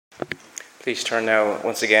Please turn now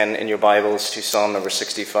once again in your Bibles to Psalm number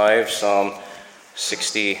 65, Psalm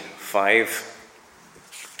 65.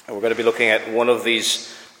 And we're going to be looking at one of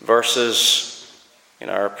these verses in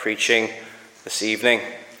our preaching this evening,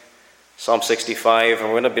 Psalm 65, and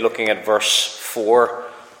we're going to be looking at verse 4,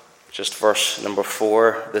 just verse number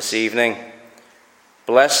 4 this evening.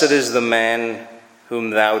 Blessed is the man whom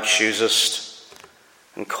thou choosest,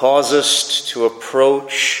 and causest to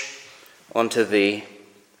approach unto thee,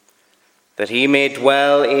 that he may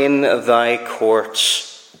dwell in thy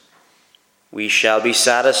courts. We shall be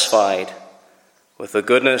satisfied with the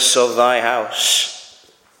goodness of thy house,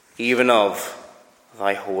 even of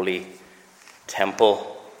thy holy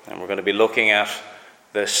temple. And we're going to be looking at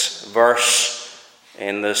this verse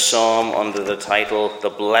in the psalm under the title, The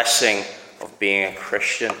Blessing of Being a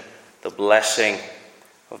Christian. The blessing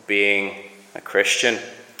of being a Christian.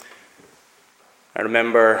 I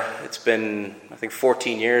remember it's been,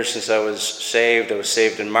 14 years since I was saved. I was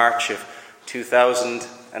saved in March of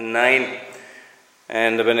 2009.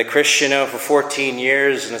 And I've been a Christian now for 14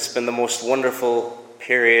 years, and it's been the most wonderful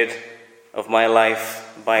period of my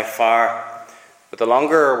life by far. But the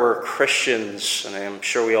longer we're Christians, and I'm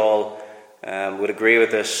sure we all would agree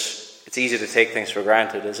with this, it's easy to take things for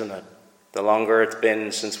granted, isn't it? The longer it's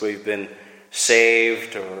been since we've been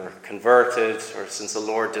saved or converted, or since the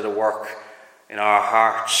Lord did a work in our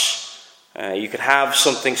hearts. You could have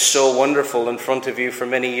something so wonderful in front of you for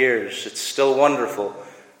many years. It's still wonderful,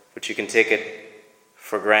 but you can take it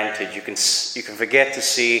for granted. You can forget to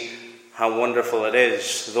see how wonderful it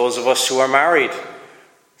is. Those of us who are married,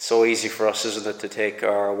 it's so easy for us, isn't it, to take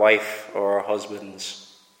our wife or our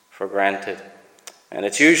husbands for granted. And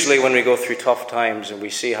it's usually when we go through tough times and we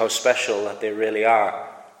see how special that they really are,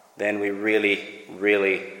 then we really,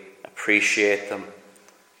 really appreciate them.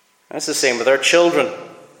 And it's the same with our children.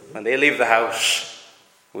 When they leave the house,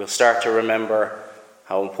 we'll start to remember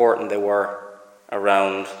how important they were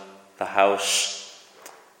around the house.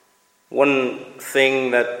 One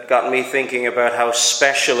thing that got me thinking about how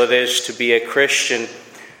special it is to be a Christian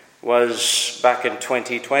was back in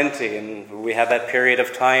 2020, and we had that period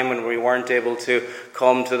of time when we weren't able to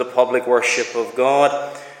come to the public worship of God.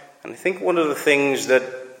 And I think one of the things that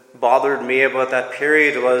bothered me about that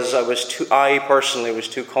period was I personally was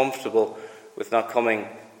too comfortable with not coming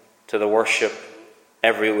to the worship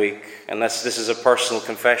every week. And this is a personal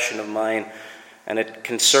confession of mine, and it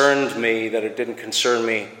concerned me that it didn't concern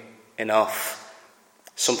me enough.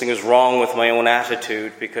 Something was wrong with my own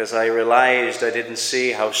attitude, because I realized I didn't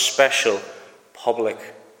see how special public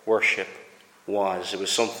worship was. It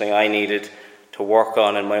was something I needed to work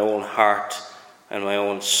on in my own heart and my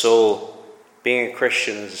own soul. Being a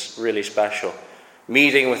Christian is really special.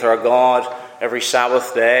 Meeting with our God every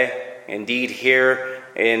Sabbath day, indeed here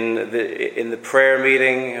in the prayer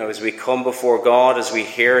meeting, as we come before God, as we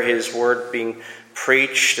hear His word being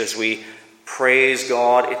preached, as we praise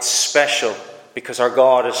God, it's special because our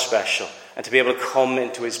God is special. And to be able to come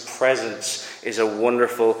into His presence is a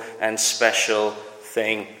wonderful and special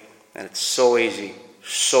thing. And it's so easy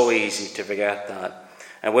to forget that.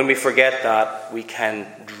 And when we forget that, we can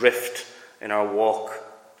drift in our walk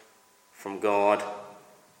from God.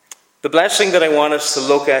 The blessing that I want us to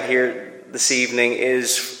look at here this evening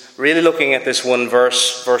is really looking at this one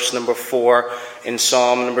verse number 4 in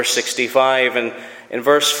Psalm number 65. And in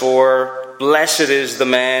verse 4, blessed is the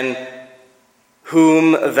man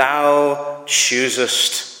whom thou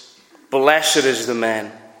choosest. Blessed is the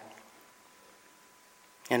man.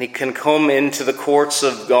 And he can come into the courts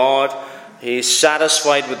of God. He's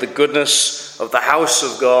satisfied with the goodness of the house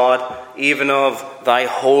of God, even of thy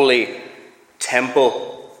holy temple.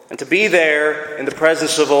 And to be there in the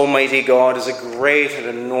presence of Almighty God is a great and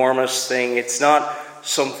enormous thing. It's not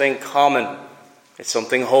something common. It's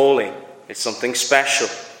something holy. It's something special.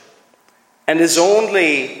 And it's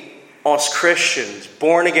only us Christians,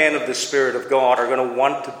 born again of the Spirit of God, are going to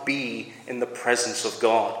want to be in the presence of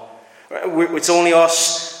God. It's only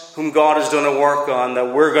us whom God has done a work on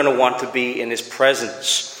that we're going to want to be in His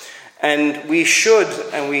presence. And we should,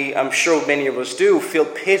 and I'm sure many of us do, feel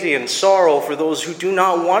pity and sorrow for those who do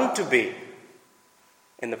not want to be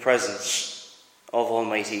in the presence of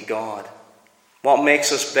Almighty God. What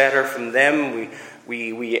makes us better from them?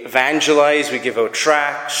 We evangelize, we give out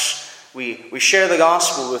tracts, we share the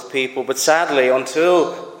gospel with people, but sadly,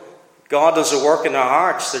 until God does a work in our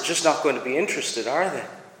hearts, they're just not going to be interested, are they?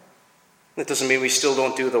 That doesn't mean we still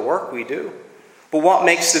don't do the work we do. But what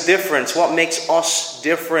makes the difference? What makes us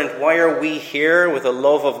different? Why are we here with the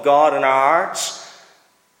love of God in our hearts?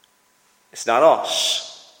 It's not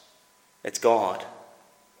us. It's God.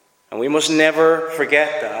 And we must never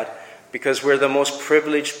forget that. because we're the most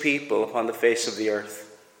privileged people upon the face of the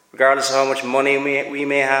earth, regardless of how much money we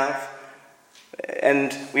may have.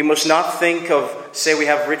 And we must not think of, say we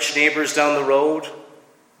have rich neighbors down the road.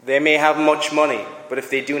 They may have much money, but if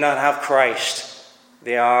they do not have Christ,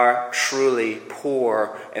 they are truly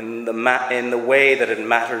poor in the way that it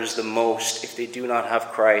matters the most. If they do not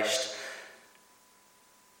have Christ,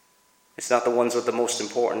 it's not the ones with the most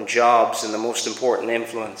important jobs and the most important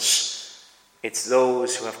influence. It's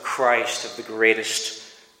those who have Christ of the greatest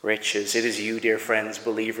riches. It is you, dear friends,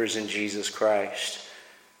 believers in Jesus Christ.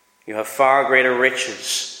 You have far greater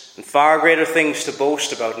riches and far greater things to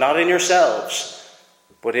boast about, not in yourselves,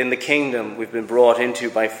 but in the kingdom we've been brought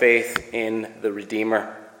into by faith in the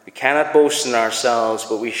Redeemer. We cannot boast in ourselves,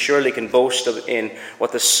 but we surely can boast in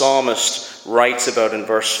what the psalmist writes about in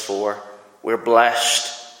verse 4. We're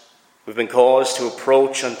blessed. We've been caused to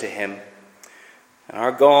approach unto him. And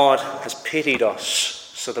our God has pitied us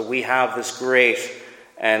so that we have this great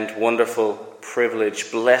and wonderful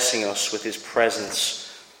privilege, blessing us with his presence.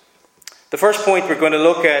 The first point we're going to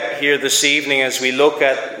look at here this evening as we look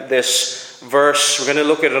at this verse, we're going to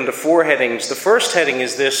look at it under 4 headings. The first heading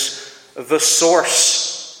is this: the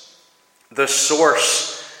source. The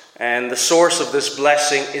source. And the source of this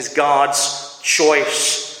blessing is God's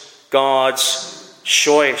choice. God's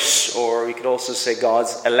choice. Or we could also say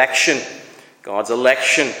God's election. God's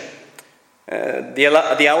election.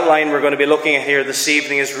 The outline we're going to be looking at here this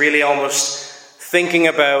evening is really almost thinking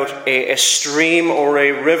about a stream or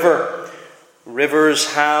a river.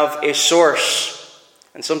 Rivers have a source,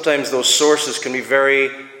 and sometimes those sources can be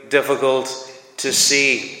very difficult to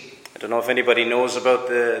see. I don't know if anybody knows about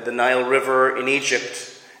the Nile River in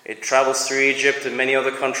Egypt. It travels through Egypt and many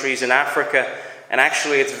other countries in Africa, and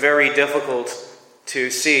actually it's very difficult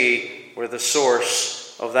to see where the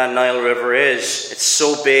source of that Nile River is. It's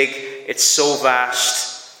so big, it's so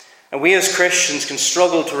vast, and we as Christians can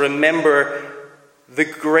struggle to remember the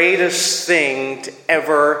greatest thing to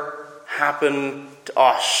ever happen to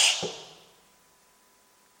us.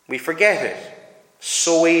 We forget it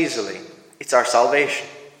so easily. It's our salvation.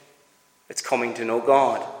 It's coming to know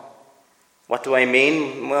God. What do I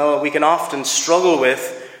mean? Well, we can often struggle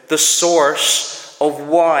with the source of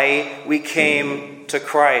why we came to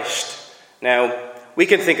Christ. Now, we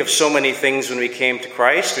can think of so many things when we came to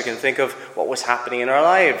Christ. We can think of what was happening in our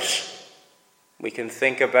lives. We can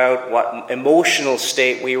think about what emotional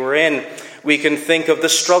state we were in. We can think of the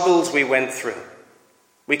struggles we went through.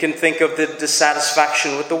 We can think of the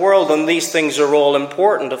dissatisfaction with the world, and these things are all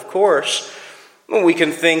important, of course. We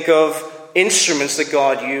can think of instruments that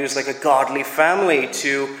God used, like a godly family,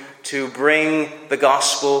 to bring the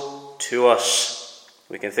gospel to us.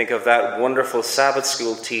 We can think of that wonderful Sabbath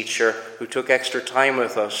school teacher who took extra time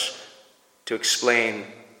with us to explain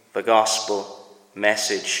the gospel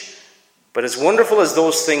message. But as wonderful as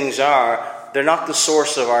those things are, they're not the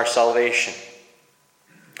source of our salvation.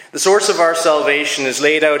 The source of our salvation is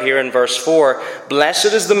laid out here in verse 4.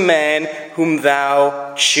 Blessed is the man whom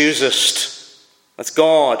thou choosest. That's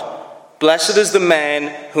God. Blessed is the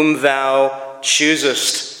man whom thou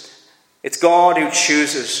choosest. It's God who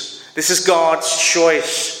chooses. This is God's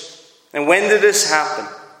choice. And when did this happen?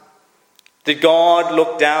 Did God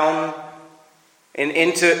look down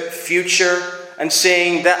into future and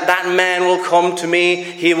saying that man will come to me,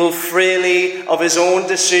 he will freely, of his own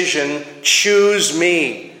decision, choose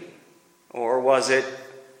me? Or was it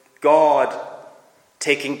God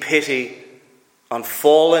taking pity on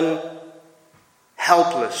fallen,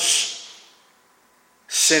 helpless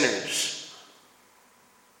sinners?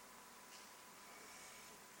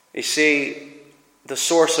 You see, the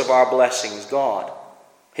source of our blessing is God,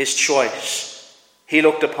 his choice. He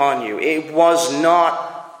looked upon you. It was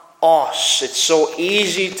not us. It's so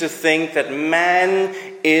easy to think that man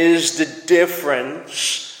is the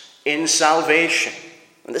difference in salvation.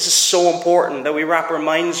 And this is so important that we wrap our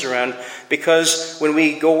minds around, because when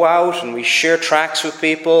we go out and we share tracts with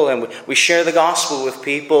people and we share the gospel with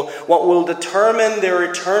people, what will determine their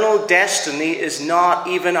eternal destiny is not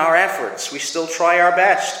even our efforts. We still try our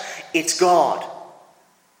best. It's God.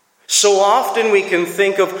 So often we can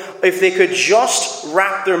think of if they could just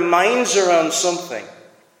wrap their minds around something.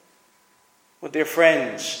 Well, dear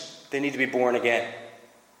friends, they need to be born again.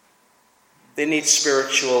 They need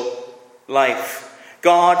spiritual life.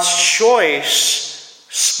 God's choice,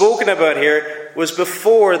 spoken about here, was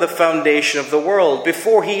before the foundation of the world,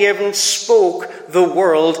 before he even spoke the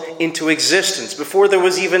world into existence, before there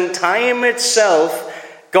was even time itself.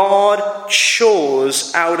 God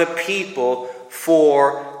chose out a people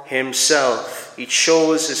for himself. He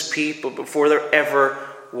chose his people before there ever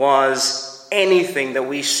was anything that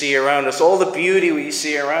we see around us, all the beauty we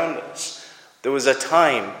see around us, there was a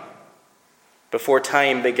time before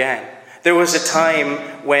time began. There was a time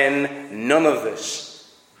when none of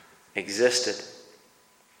this existed.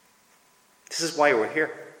 This is why we're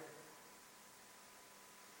here.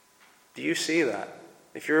 Do you see that?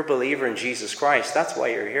 If you're a believer in Jesus Christ, that's why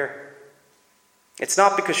you're here. It's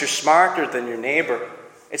not because you're smarter than your neighbor.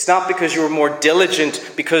 It's not because you were more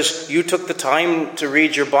diligent, because you took the time to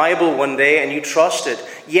read your Bible one day and you trusted.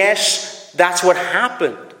 Yes, that's what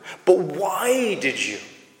happened. But why did you?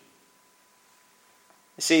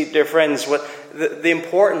 See, dear friends, what the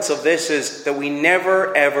importance of this is that we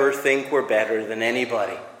never ever think we're better than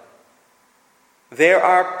anybody. There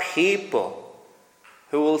are people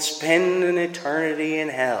who will spend an eternity in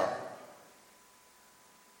hell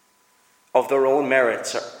of their own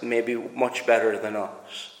merits, are maybe much better than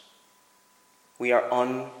us. We are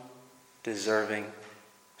undeserving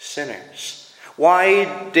sinners.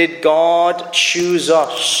 Why did God choose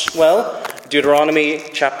us? Well, Deuteronomy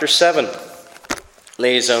chapter 7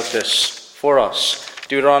 lays out this for us.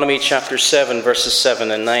 Deuteronomy chapter 7, verses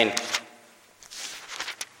 7 and 9.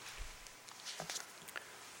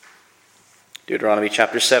 Deuteronomy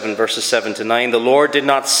chapter 7, verses 7 to 9. The Lord did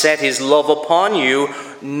not set his love upon you,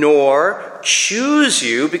 nor choose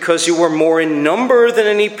you, because you were more in number than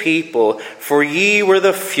any people, for ye were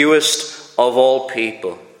the fewest of all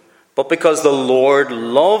people. But because the Lord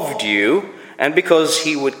loved you, and because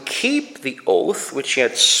he would keep the oath which he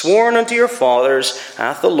had sworn unto your fathers,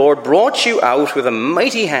 hath the Lord brought you out with a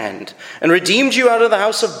mighty hand, and redeemed you out of the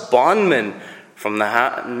house of bondmen, from the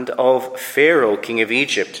hand of Pharaoh, king of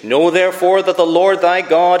Egypt. Know therefore that the Lord thy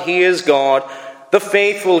God, he is God, the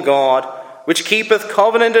faithful God, which keepeth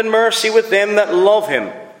covenant and mercy with them that love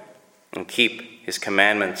him, and keep his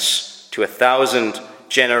commandments to 1,000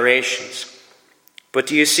 generations. But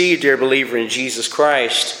do you see, dear believer in Jesus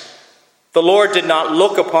Christ, the Lord did not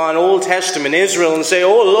look upon Old Testament Israel and say,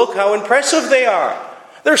 oh, look how impressive they are.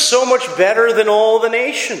 They're so much better than all the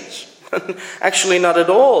nations. Actually, not at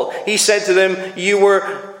all. He said to them, you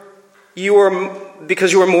were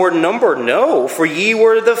because you were more in number. No, for ye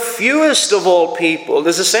were the fewest of all people.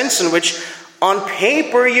 There's a sense in which on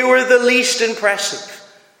paper you were the least impressive.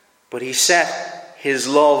 But he set his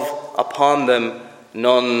love upon them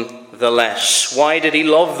nonetheless. Why did he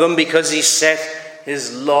love them? Because he set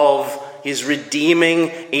his love, his redeeming,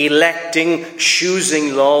 electing,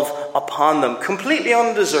 choosing love upon them. Completely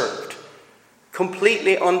undeserved.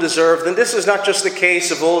 Completely undeserved. And this is not just the case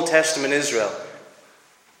of Old Testament Israel.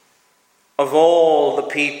 Of all the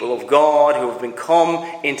people of God who have been come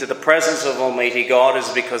into the presence of Almighty God, is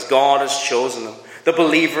because God has chosen them. The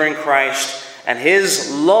believer in Christ. And his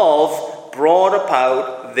love brought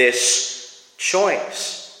about this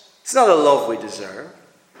choice. It's not a love we deserve,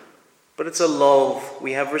 but it's a love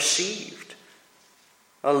we have received.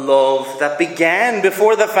 A love that began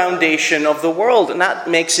before the foundation of the world. And that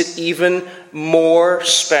makes it even more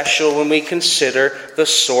special when we consider the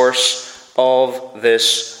source of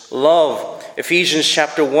this love. Ephesians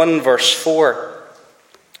chapter 1, verse 4.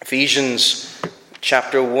 Ephesians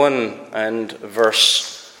chapter 1 and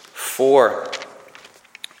verse 4.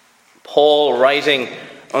 Paul, writing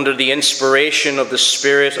under the inspiration of the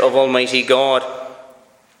Spirit of Almighty God.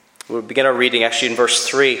 We'll begin our reading actually in verse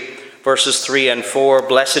 3. Verses 3 and 4.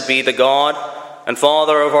 Blessed be the God and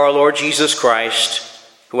Father of our Lord Jesus Christ,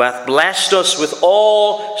 who hath blessed us with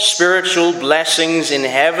all spiritual blessings in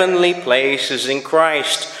heavenly places in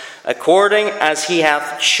Christ, according as he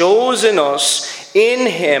hath chosen us in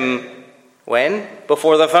him, when?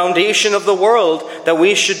 Before the foundation of the world, that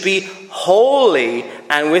we should be holy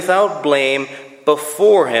and without blame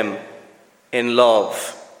before him in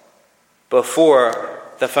love. Before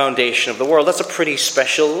the foundation of the world. That's a pretty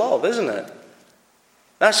special love, isn't it?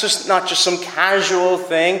 That's just not just some casual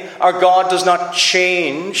thing. Our God does not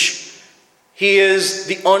change. He is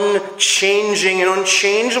the unchanging and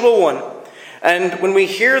unchangeable one. And when we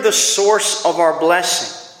hear the source of our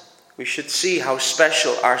blessing, we should see how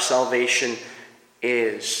special our salvation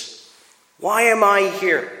is. Why am I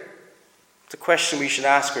here? It's a question we should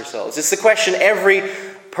ask ourselves. It's the question every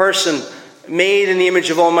person made in the image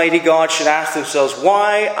of Almighty God should ask themselves,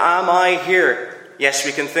 why am I here? Yes,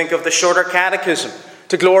 we can think of the shorter catechism,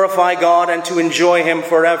 to glorify God and to enjoy him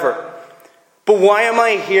forever. But why am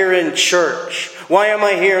I here in church? Why am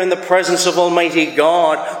I here in the presence of Almighty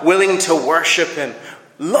God, willing to worship him,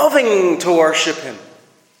 loving to worship him?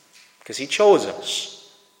 Because he chose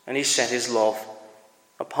us and he set his love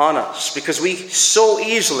upon us. Because we so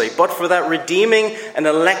easily, but for that redeeming and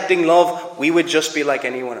electing love, we would just be like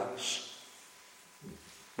anyone else.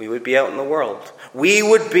 we would be out in the world. We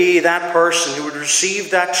would be that person who would receive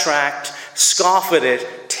that tract, scoff at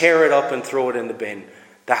it, tear it up and throw it in the bin.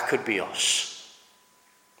 That could be us.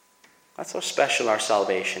 That's how special our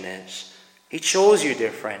salvation is. He chose you, dear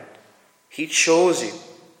friend. He chose you.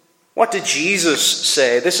 What did Jesus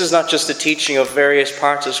say? This is not just the teaching of various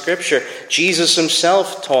parts of Scripture. Jesus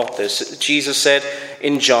himself taught this. Jesus said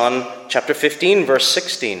in John chapter 15, verse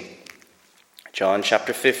 16. John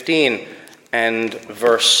chapter 15 and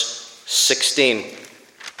verse 16.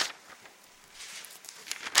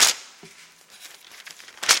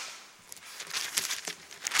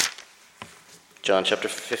 John chapter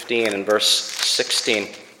 15 and verse 16.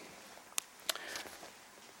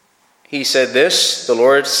 He said this, the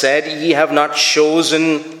Lord said, "Ye have not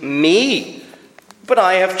chosen me, but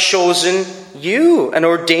I have chosen you, and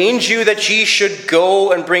ordained you that ye should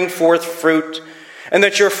go and bring forth fruit, and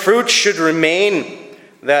that your fruit should remain,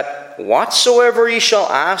 that whatsoever ye shall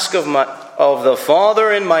ask of the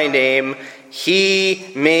Father in my name,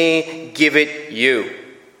 he may give it you."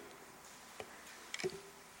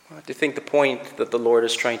 What do you think the point that the Lord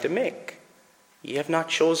is trying to make? Ye have not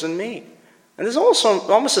chosen me. And there's also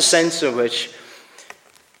almost a sense in which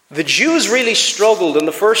the Jews really struggled in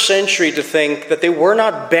the first century to think that they were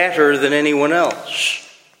not better than anyone else.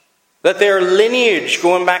 That their lineage,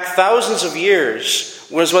 going back thousands of years,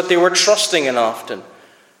 was what they were trusting in often.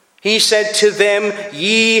 He said to them,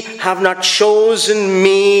 "Ye have not chosen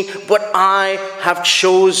me, but I have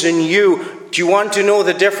chosen you." Do you want to know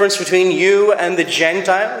the difference between you and the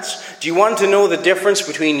Gentiles? Do you want to know the difference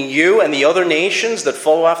between you and the other nations that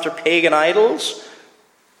follow after pagan idols?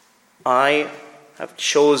 I have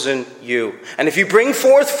chosen you. And if you bring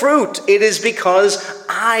forth fruit, it is because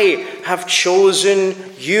I have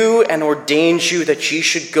chosen you and ordained you that ye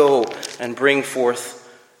should go and bring forth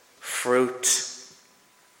fruit.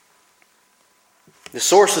 The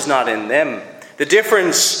source is not in them. The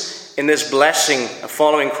difference in this blessing of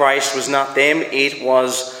following Christ was not them, it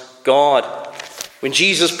was God. When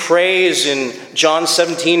Jesus prays in John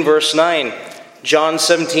 17 verse 9,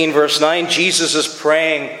 Jesus is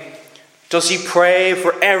praying. Does he pray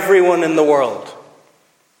for everyone in the world?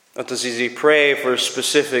 Or does he pray for a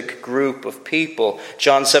specific group of people?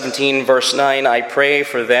 John 17 verse 9, "I pray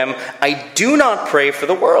for them. I do not pray for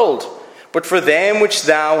the world, but for them which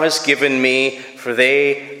thou hast given me, for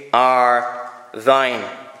they are thine."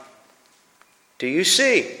 Do you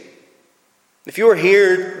see? If you are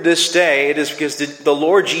here this day, it is because the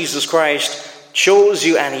Lord Jesus Christ chose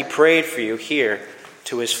you and he prayed for you here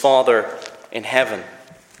to his Father in heaven.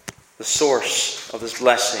 The source of this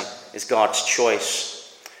blessing is God's choice.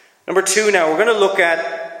 Number 2 now, we're going to look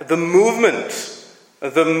at the movement,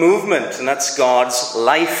 and that's God's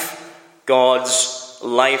life. God's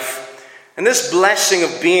life. And this blessing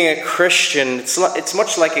of being a Christian, it's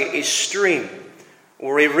much like a stream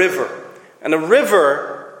or a river. And a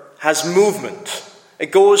river has movement. It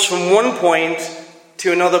goes from one point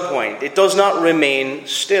to another point. It does not remain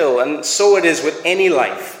still. And so it is with any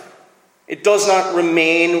life. It does not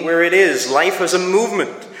remain where it is. Life has a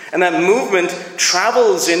movement. And that movement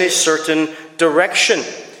travels in a certain direction.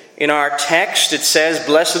 In our text it says,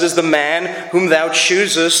 "Blessed is the man whom thou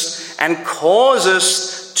choosest and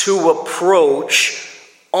causest to approach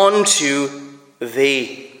unto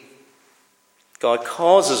thee." God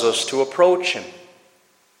causes us to approach him.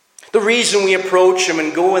 The reason we approach him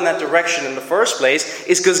and go in that direction in the first place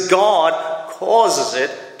is because God causes it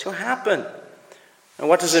to happen. And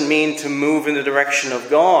what does it mean to move in the direction of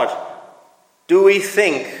God?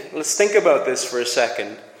 Let's think about this for a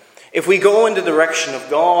second. If we go in the direction of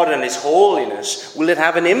God and his holiness, will it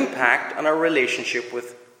have an impact on our relationship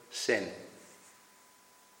with sin?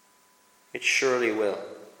 It surely will.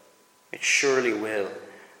 It surely will.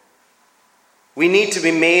 We need to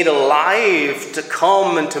be made alive to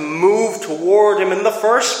come and to move toward him in the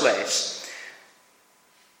first place.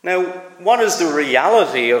 Now, what is the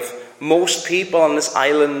reality of most people on this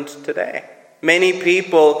island today? Many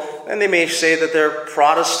people, and they may say that they're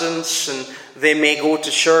Protestants and they may go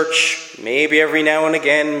to church, maybe every now and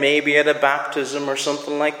again, maybe at a baptism or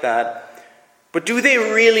something like that. But do they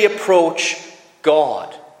really approach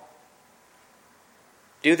God?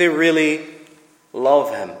 Do they really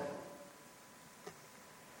love him?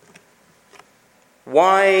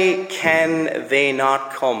 Why can they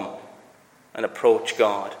not come and approach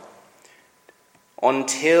God?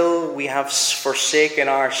 Until we have forsaken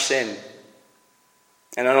our sin,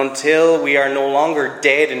 and until we are no longer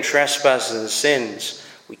dead in trespasses and sins,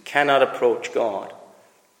 we cannot approach God.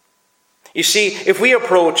 You see, if we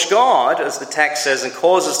approach God, as the text says, and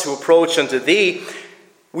cause us to approach unto thee,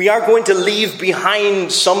 we are going to leave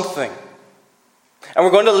behind something. And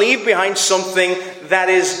we're going to leave behind something that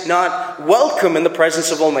is not welcome in the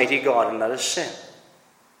presence of Almighty God, and that is sin.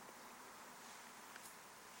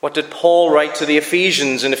 What did Paul write to the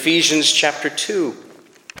Ephesians in Ephesians chapter 2?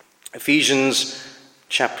 Ephesians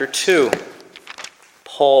chapter 2.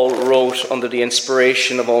 Paul wrote under the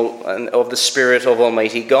inspiration of the Spirit of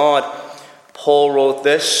Almighty God. Paul wrote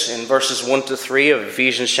this in verses 1 to 3 of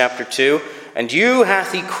Ephesians chapter 2. And you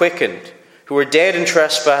hath he quickened, who were dead in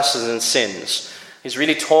trespasses and sins. He's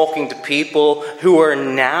really talking to people who are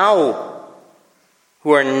now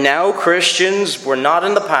Christians. We're not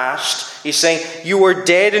in the past. He's saying, you were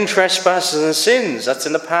dead in trespasses and sins. That's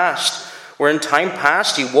in the past. Where in time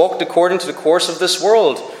past you walked according to the course of this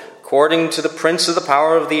world, according to the prince of the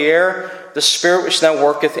power of the air, the spirit which now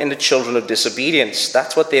worketh in the children of disobedience.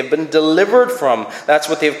 That's what they've been delivered from. That's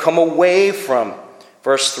what they've come away from.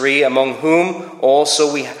 Verse 3, among whom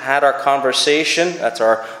also we have had our conversation, that's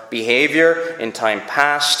our behavior in time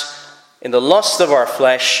past, in the lust of our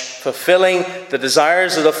flesh, fulfilling the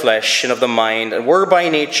desires of the flesh and of the mind, and were by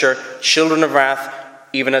nature children of wrath,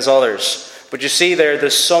 even as others. But you see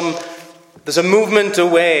there's a movement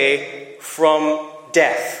away from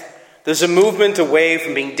death. There's a movement away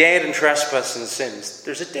from being dead in trespasses and sins.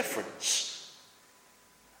 There's a difference.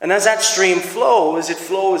 And as that stream flows, it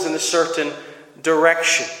flows in a certain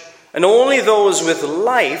direction. And only those with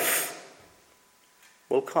life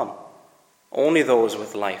will come. Only those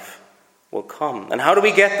with life will come. And how do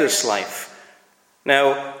we get this life?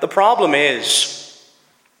 Now, the problem is,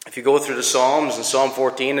 if you go through the Psalms, in Psalm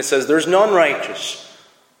 14, it says, there's none righteous.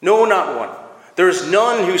 No, not one. There is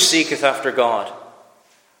none who seeketh after God.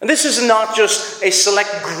 And this is not just a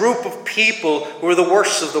select group of people who are the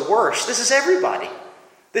worst of the worst. This is everybody.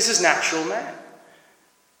 This is natural man.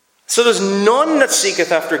 So there's none that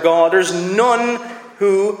seeketh after God. There's none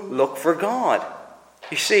who look for God.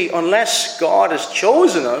 You see, unless God has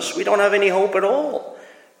chosen us, we don't have any hope at all.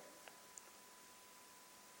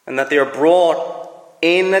 And that they are brought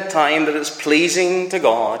in a time that is pleasing to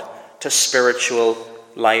God to spiritual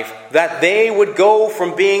life. That they would go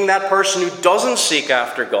from being that person who doesn't seek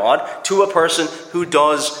after God to a person who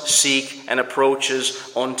does seek and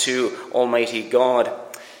approaches unto Almighty God.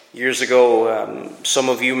 Years ago, some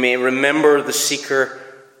of you may remember the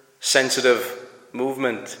seeker-sensitive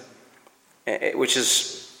movement, it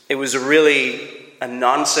was really a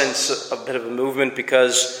nonsense, a bit of a movement,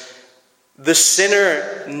 because the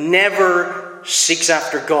sinner never seeks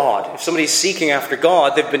after God. If somebody's seeking after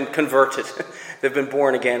God, they've been converted. They've been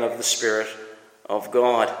born again of the Spirit of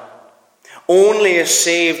God. Only a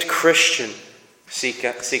saved Christian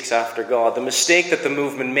seeks after God. The mistake that the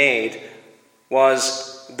movement made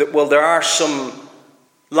was that, well, there are some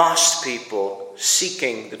lost people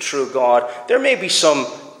seeking the true God. There may be some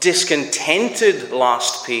discontented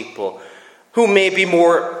lost people who may be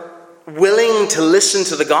more willing to listen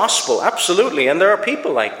to the gospel. Absolutely, and there are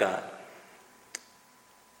people like that.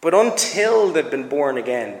 But until they've been born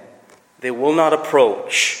again, they will not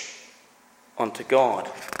approach unto God.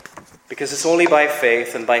 Because it's only by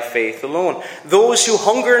faith and by faith alone. Those who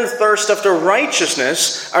hunger and thirst after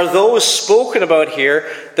righteousness are those spoken about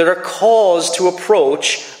here that are caused to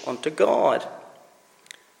approach unto God.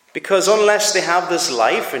 Because unless they have this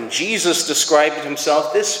life, and Jesus described it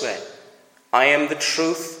himself this way, I am the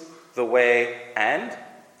truth, the way, and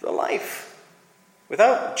the life.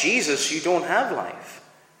 Without Jesus, you don't have life.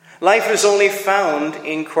 Life is only found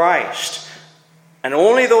in Christ. And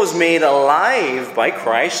only those made alive by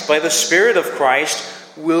Christ, by the Spirit of Christ,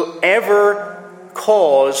 will ever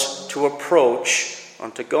cause to approach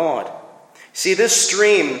unto God. See, this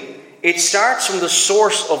stream, it starts from the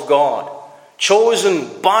source of God,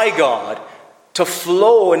 chosen by God to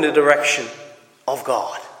flow in the direction of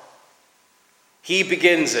God. He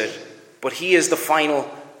begins it, but He is the final,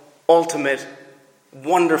 ultimate,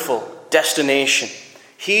 wonderful destination.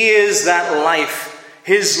 He is that life.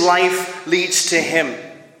 His life leads to Him.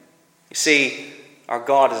 You see, our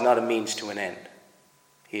God is not a means to an end.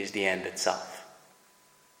 He is the end itself.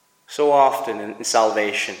 So often in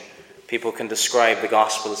salvation, people can describe the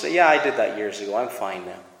gospel and say, yeah, I did that years ago, I'm fine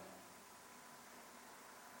now.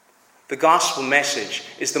 The gospel message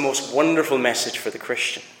is the most wonderful message for the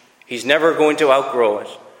Christian. He's never going to outgrow it.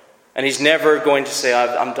 And he's never going to say,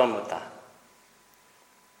 I'm done with that.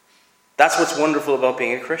 That's what's wonderful about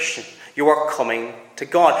being a Christian. You are coming to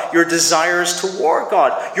God. Your desires toward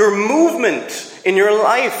God. Your movement in your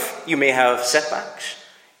life. You may have setbacks.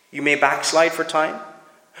 You may backslide for time.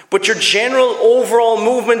 But your general overall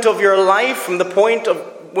movement of your life from the point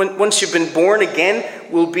of once you've been born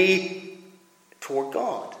again will be toward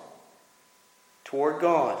God. Toward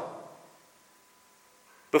God.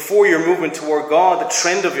 Before your movement toward God, the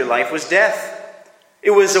trend of your life was death.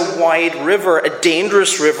 It was a wide river, a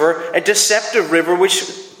dangerous river, a deceptive river which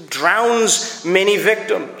drowns many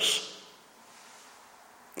victims.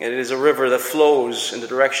 It is a river that flows in the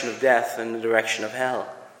direction of death and the direction of hell.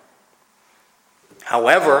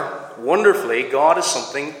 However, wonderfully, God has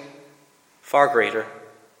something far greater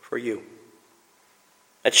for you.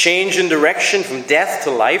 A change in direction from death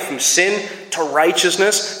to life, from sin to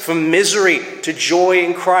righteousness, from misery to joy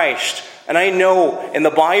in Christ. And I know in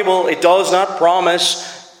the Bible it does not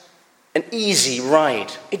promise an easy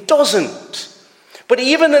ride. It doesn't. But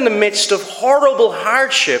even in the midst of horrible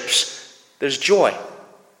hardships, there's joy.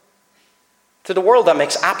 To the world, that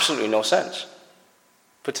makes absolutely no sense.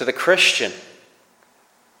 But to the Christian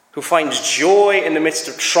who finds joy in the midst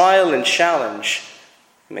of trial and challenge,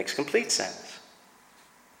 it makes complete sense.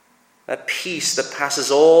 That peace that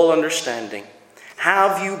passes all understanding.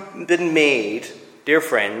 Have you been made, dear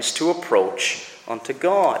friends, to approach unto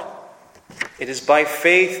God? It is by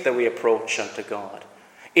faith that we approach unto God.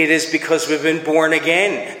 It is because we've been born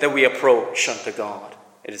again that we approach unto God.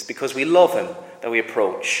 It is because we love Him that we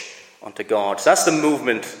approach unto God. So that's the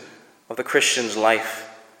movement of the Christian's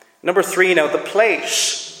life. Number 3 now, the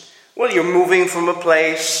place. Well, you're moving from a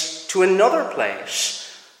place to another place.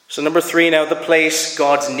 So number 3 now, the place,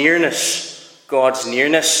 God's nearness. God's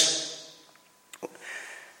nearness.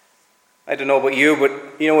 I don't know about you, but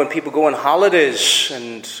when people go on holidays,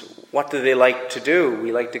 and what do they like to do?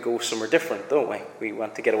 We like to go somewhere different, don't we? We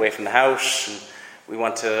want to get away from the house, and we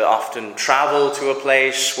want to often travel to a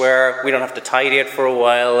place where we don't have to tidy it for a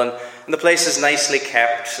while, and the place is nicely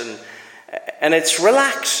kept, and it's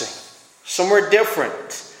relaxing, somewhere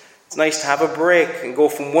different. It's nice to have a break and go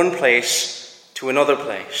from one place to another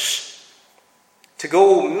place. To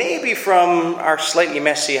go maybe from our slightly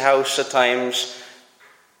messy house at times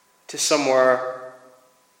to somewhere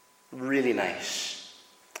really nice.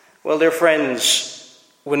 Well, dear friends,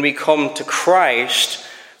 when we come to Christ,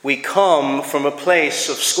 we come from a place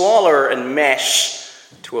of squalor and mess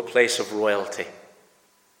to a place of royalty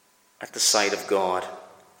at the sight of God.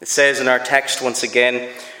 It says in our text once again,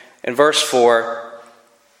 in verse 4,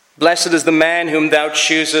 "Blessed is the man whom thou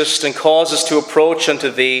choosest and causest to approach unto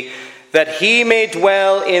thee, that he may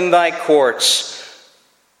dwell in thy courts.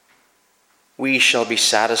 We shall be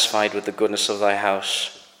satisfied with the goodness of thy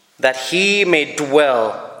house, that he may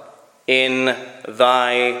dwell in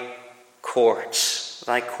thy courts."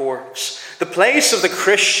 Thy courts. The place of the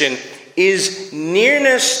Christian is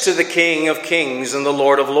nearness to the King of Kings and the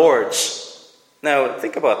Lord of Lords. Now,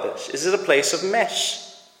 think about this. Is it a place of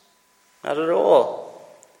mess? Not at all.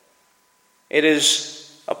 It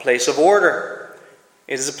is a place of order.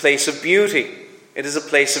 It is a place of beauty. It is a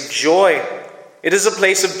place of joy. It is a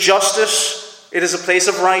place of justice. It is a place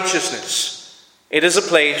of righteousness. It is a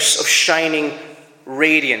place of shining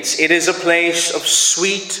radiance. It is a place of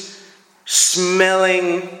sweet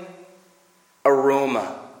smelling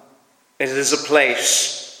aroma. It is a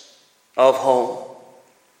place of home.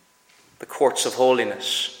 The courts of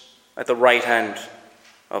holiness at the right hand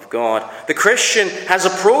of God. The Christian has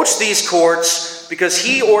approached these courts because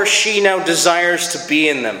he or she now desires to be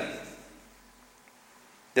in them.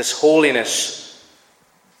 This holiness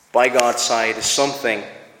by God's side is something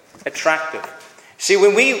attractive. See,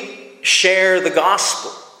 when we share the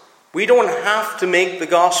gospel, we don't have to make the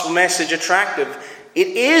gospel message attractive. It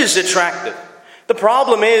is attractive. The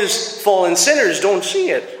problem is fallen sinners don't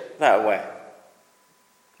see it that way.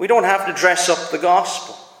 We don't have to dress up the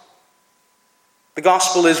gospel. The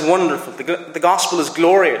gospel is wonderful. The gospel is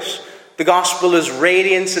glorious. The gospel is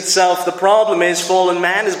radiance itself. The problem is fallen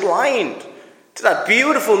man is blind to that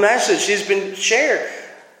beautiful message he's been shared.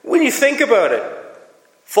 When you think about it,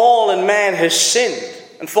 fallen man has sinned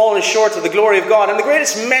and fallen short of the glory of God. And the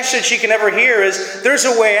greatest message he can ever hear is, there's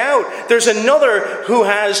a way out. There's another who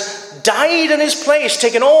has died in his place,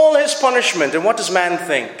 taken all his punishment. And what does man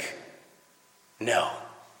think? No.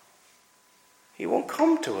 He won't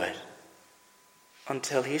come to it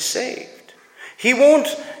until he's saved.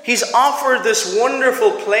 He's offered this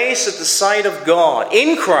wonderful place at the sight of God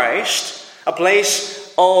in Christ, a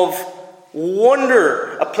place of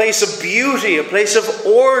wonder, a place of beauty, a place of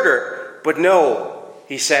order. But no,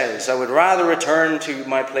 he says, I would rather return to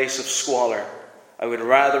my place of squalor. I would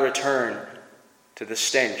rather return to the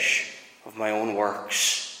stench of my own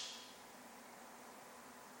works.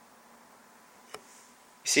 You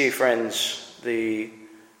see, friends, the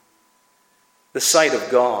sight of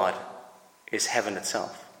God is heaven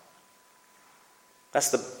itself. That's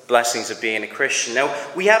the blessings of being a Christian. Now,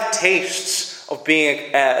 we have tastes of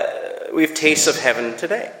we have tastes of heaven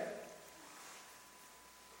today.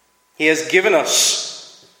 He has given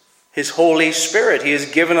us His Holy Spirit. He has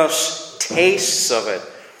given us tastes of it.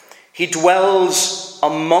 He dwells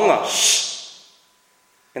among us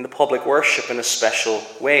in the public worship in a special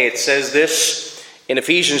way. It says this in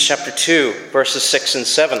Ephesians chapter 2, verses 6 and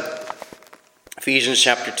 7. Ephesians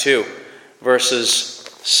chapter 2, verses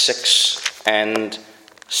 6 and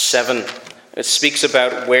 7. It speaks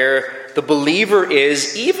about where the believer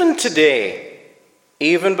is even today,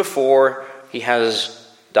 even before he has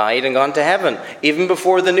died and gone to heaven, even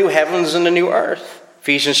before the new heavens and the new earth.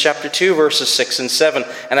 Ephesians chapter 2, verses 6 and 7.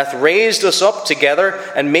 And hath raised us up together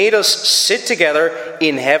and made us sit together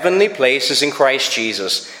in heavenly places in Christ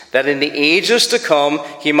Jesus, that in the ages to come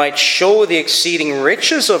he might show the exceeding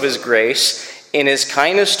riches of his grace in his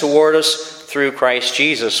kindness toward us through Christ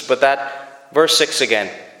Jesus. But that verse 6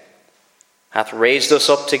 again. Hath raised us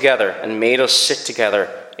up together and made us sit together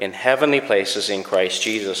in heavenly places in Christ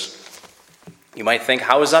Jesus. You might think,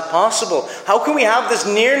 how is that possible? How can we have this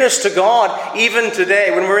nearness to God even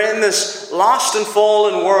today when we're in this lost and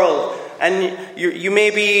fallen world? And you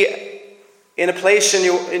may be in a place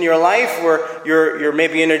in your life where you're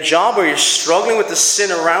maybe in a job where you're struggling with the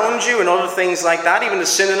sin around you and other things like that, even the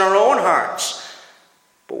sin in our own hearts.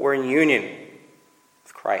 But we're in union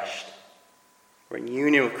with Christ. We're in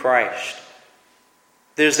union with Christ.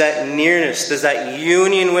 There's that nearness, there's that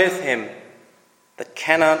union with Him that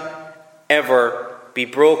cannot ever be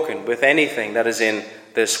broken with anything that is in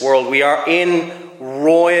this world. We are in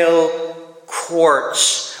royal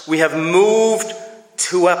courts. We have moved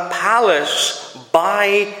to a palace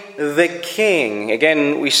by the King.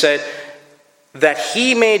 Again, we said that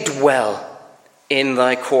He may dwell in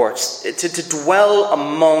thy courts. To dwell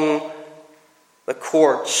among the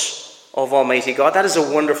courts of Almighty God. That is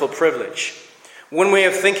a wonderful privilege. One way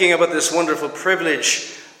of thinking about this wonderful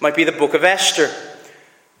privilege might be the book of Esther.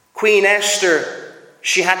 Queen Esther,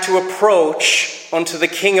 she had to approach unto the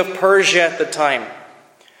king of Persia at the time.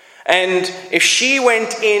 And if she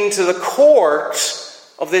went into the court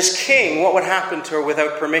of this king, what would happen to her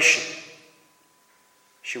without permission?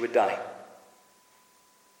 She would die.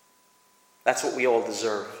 That's what we all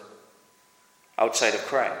deserve outside of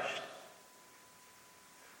Christ.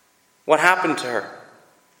 What happened to her?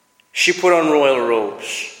 She put on royal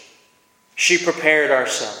robes. She prepared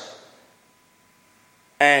herself.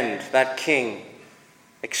 And that king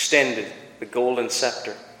extended the golden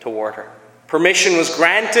scepter toward her. Permission was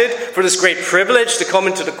granted for this great privilege to come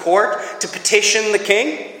into the court, to petition the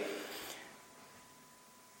king.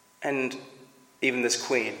 And even this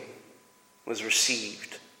queen was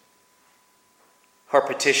received. Her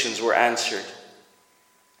petitions were answered,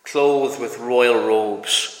 clothed with royal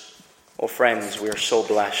robes. Oh friends, we are so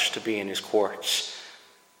blessed to be in His courts.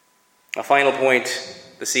 A final point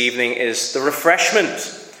this evening is the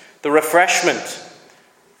refreshment. The refreshment.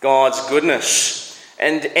 God's goodness.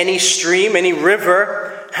 And any stream, any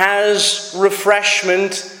river has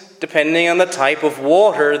refreshment depending on the type of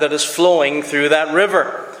water that is flowing through that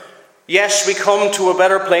river. Yes, we come to a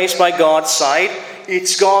better place by God's side.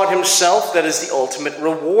 It's God Himself that is the ultimate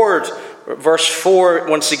reward. Verse 4,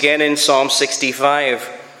 once again in Psalm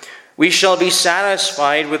 65. We shall be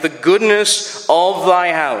satisfied with the goodness of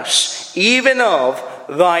thy house, even of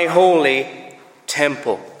thy holy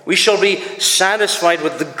temple. We shall be satisfied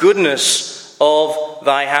with the goodness of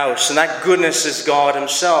thy house. And that goodness is God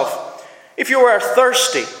Himself. If you are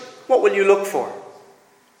thirsty, what will you look for?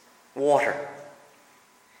 Water.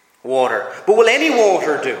 Water. But will any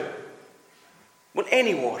water do? Will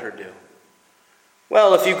any water do?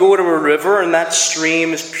 Well, if you go to a river and that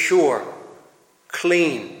stream is pure,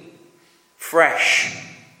 clean, fresh,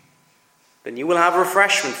 then you will have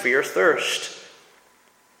refreshment for your thirst.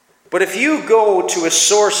 But if you go to a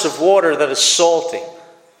source of water that is salty,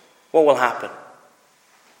 what will happen?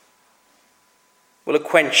 Will it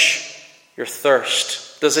quench your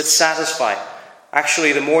thirst? Does it satisfy?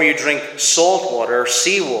 Actually, the more you drink salt water or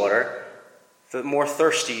seawater, the more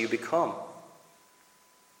thirsty you become.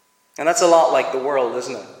 And that's a lot like the world,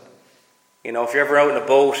 isn't it? You know, if you're ever out in a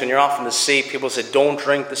boat and you're off in the sea, people say, don't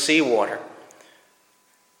drink the seawater.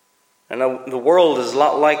 And the world is a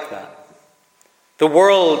lot like that. The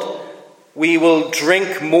world, we will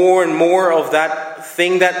drink more and more of that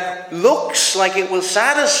thing that looks like it will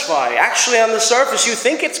satisfy. Actually, on the surface, you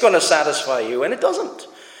think it's going to satisfy you, and it doesn't.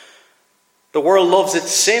 The world loves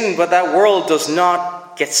its sin, but that world does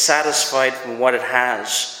not get satisfied from what it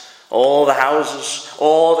has. All the houses,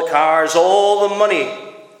 all the cars, all the money.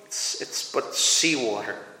 It's but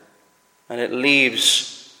seawater. And it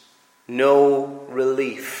leaves no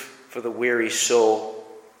relief for the weary soul.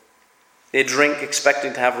 They drink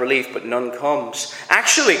expecting to have relief, but none comes.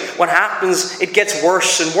 Actually, what happens, it gets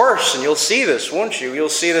worse and worse. And you'll see this, won't you? You'll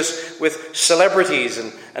see this with celebrities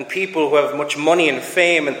and people who have much money and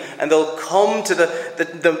fame. And they'll come to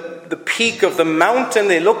the peak of the mountain.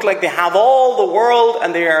 They look like they have all the world.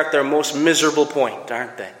 And they are at their most miserable point,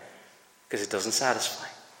 aren't they? Because it doesn't satisfy.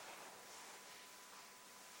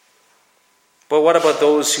 But what about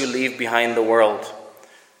those who leave behind the world?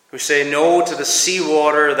 Who say no to the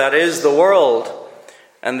seawater that is the world,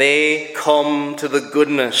 and they come to the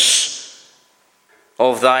goodness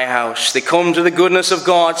of thy house. They come to the goodness of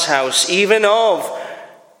God's house, even of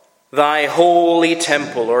thy holy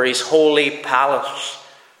temple, or his holy palace.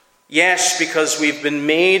 Yes, because we've been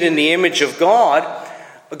made in the image of God.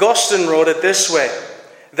 Augustine wrote it this way: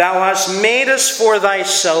 Thou hast made us for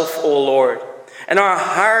thyself, O Lord, and our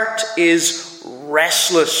heart is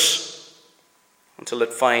restless until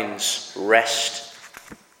it finds rest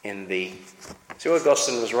in thee. See what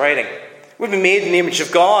Augustine was writing. We've been made in the image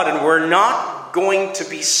of God, and we're not going to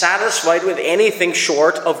be satisfied with anything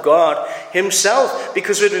short of God himself,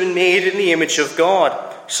 because we've been made in the image of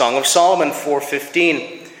God. Song of Solomon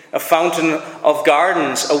 4:15. A fountain of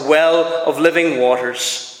gardens, a well of living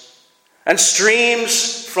waters, and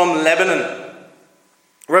streams from Lebanon.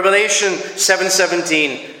 Revelation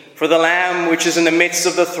 7:17. For the Lamb which is in the midst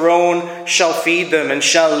of the throne shall feed them, and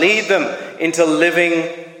shall lead them into living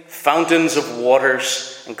fountains of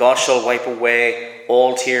waters, and God shall wipe away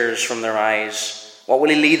all tears from their eyes. What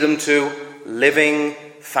will he lead them to? Living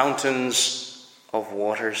fountains of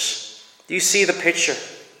waters. Do you see the picture?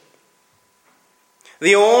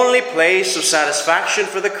 The only place of satisfaction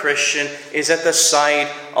for the Christian is at the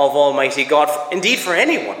side of Almighty God. Indeed, for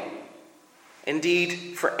anyone.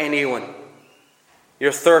 Indeed, for anyone.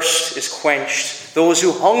 Your thirst is quenched. Those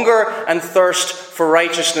who hunger and thirst for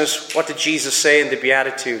righteousness, what did Jesus say in the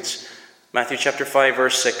Beatitudes? Matthew chapter 5,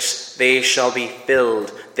 verse 6. They shall be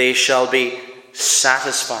filled. They shall be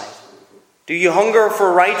satisfied. Do you hunger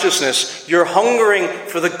for righteousness? You're hungering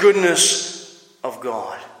for the goodness of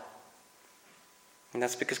God. And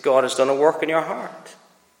that's because God has done a work in your heart.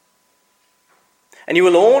 And you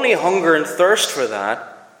will only hunger and thirst for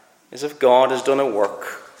that as if God has done a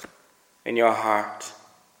work in your heart.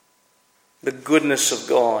 The goodness of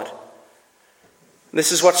God.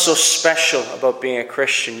 This is what's so special about being a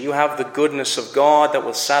Christian. You have the goodness of God that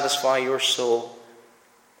will satisfy your soul.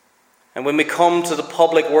 And when we come to the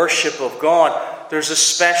public worship of God, there's a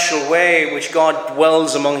special way in which God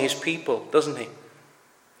dwells among his people, doesn't he?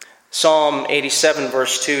 Psalm 87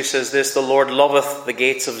 verse 2 says this: The Lord loveth the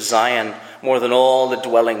gates of Zion more than all the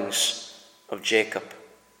dwellings of Jacob.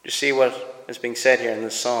 Do you see what is being said here in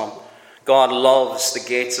this psalm? God loves the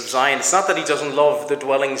gates of Zion. It's not that he doesn't love the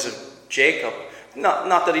dwellings of Jacob.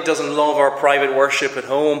 Not that he doesn't love our private worship at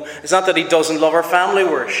home. It's not that he doesn't love our family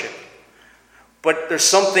worship. But there's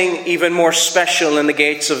something even more special in the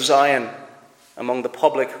gates of Zion, among the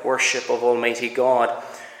public worship of Almighty God.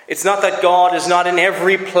 It's not that God is not in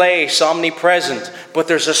every place omnipresent, but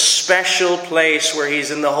there's a special place where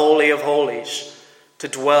he's in the Holy of Holies to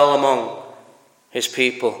dwell among his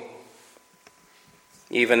people.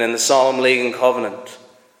 Even in the Solemn League and Covenant,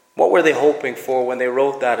 what were they hoping for when they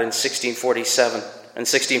wrote that in 1647 and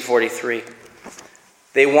 1643?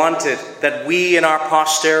 They wanted that we and our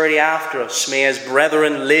posterity after us may as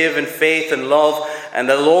brethren live in faith and love, and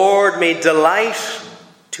the Lord may delight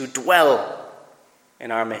to dwell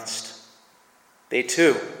in our midst. They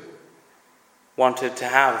too wanted to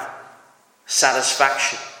have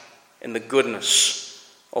satisfaction in the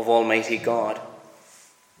goodness of Almighty God.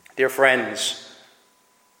 Dear friends,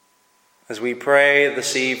 as we pray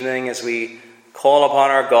this evening, as we call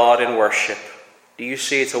upon our God in worship, do you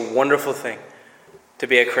see it's a wonderful thing to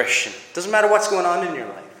be a Christian? It doesn't matter what's going on in your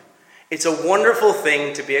life. It's a wonderful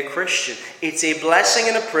thing to be a Christian. It's a blessing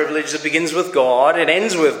and a privilege that begins with God, it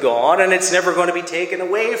ends with God, and it's never going to be taken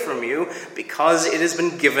away from you because it has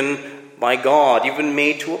been given by God. You've been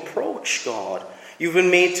made to approach God. You've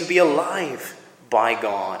been made to be alive by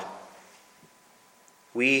God.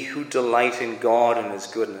 We who delight in God and his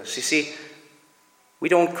goodness. You see, we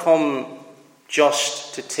don't come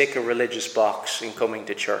just to tick a religious box in coming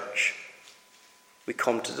to church. We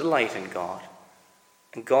come to delight in God.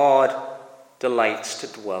 And God delights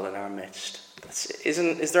to dwell in our midst.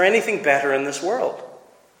 Is there anything better in this world?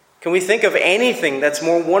 Can we think of anything that's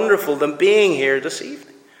more wonderful than being here this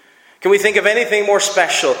evening? Can we think of anything more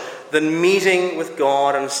special than meeting with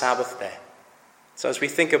God on a Sabbath day? So as we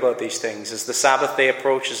think about these things, as the Sabbath day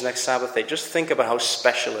approaches next Sabbath day, just think about how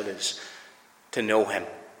special it is to know him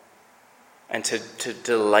and to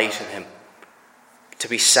delight in him, to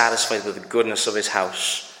be satisfied with the goodness of his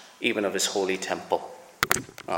house even of his holy temple.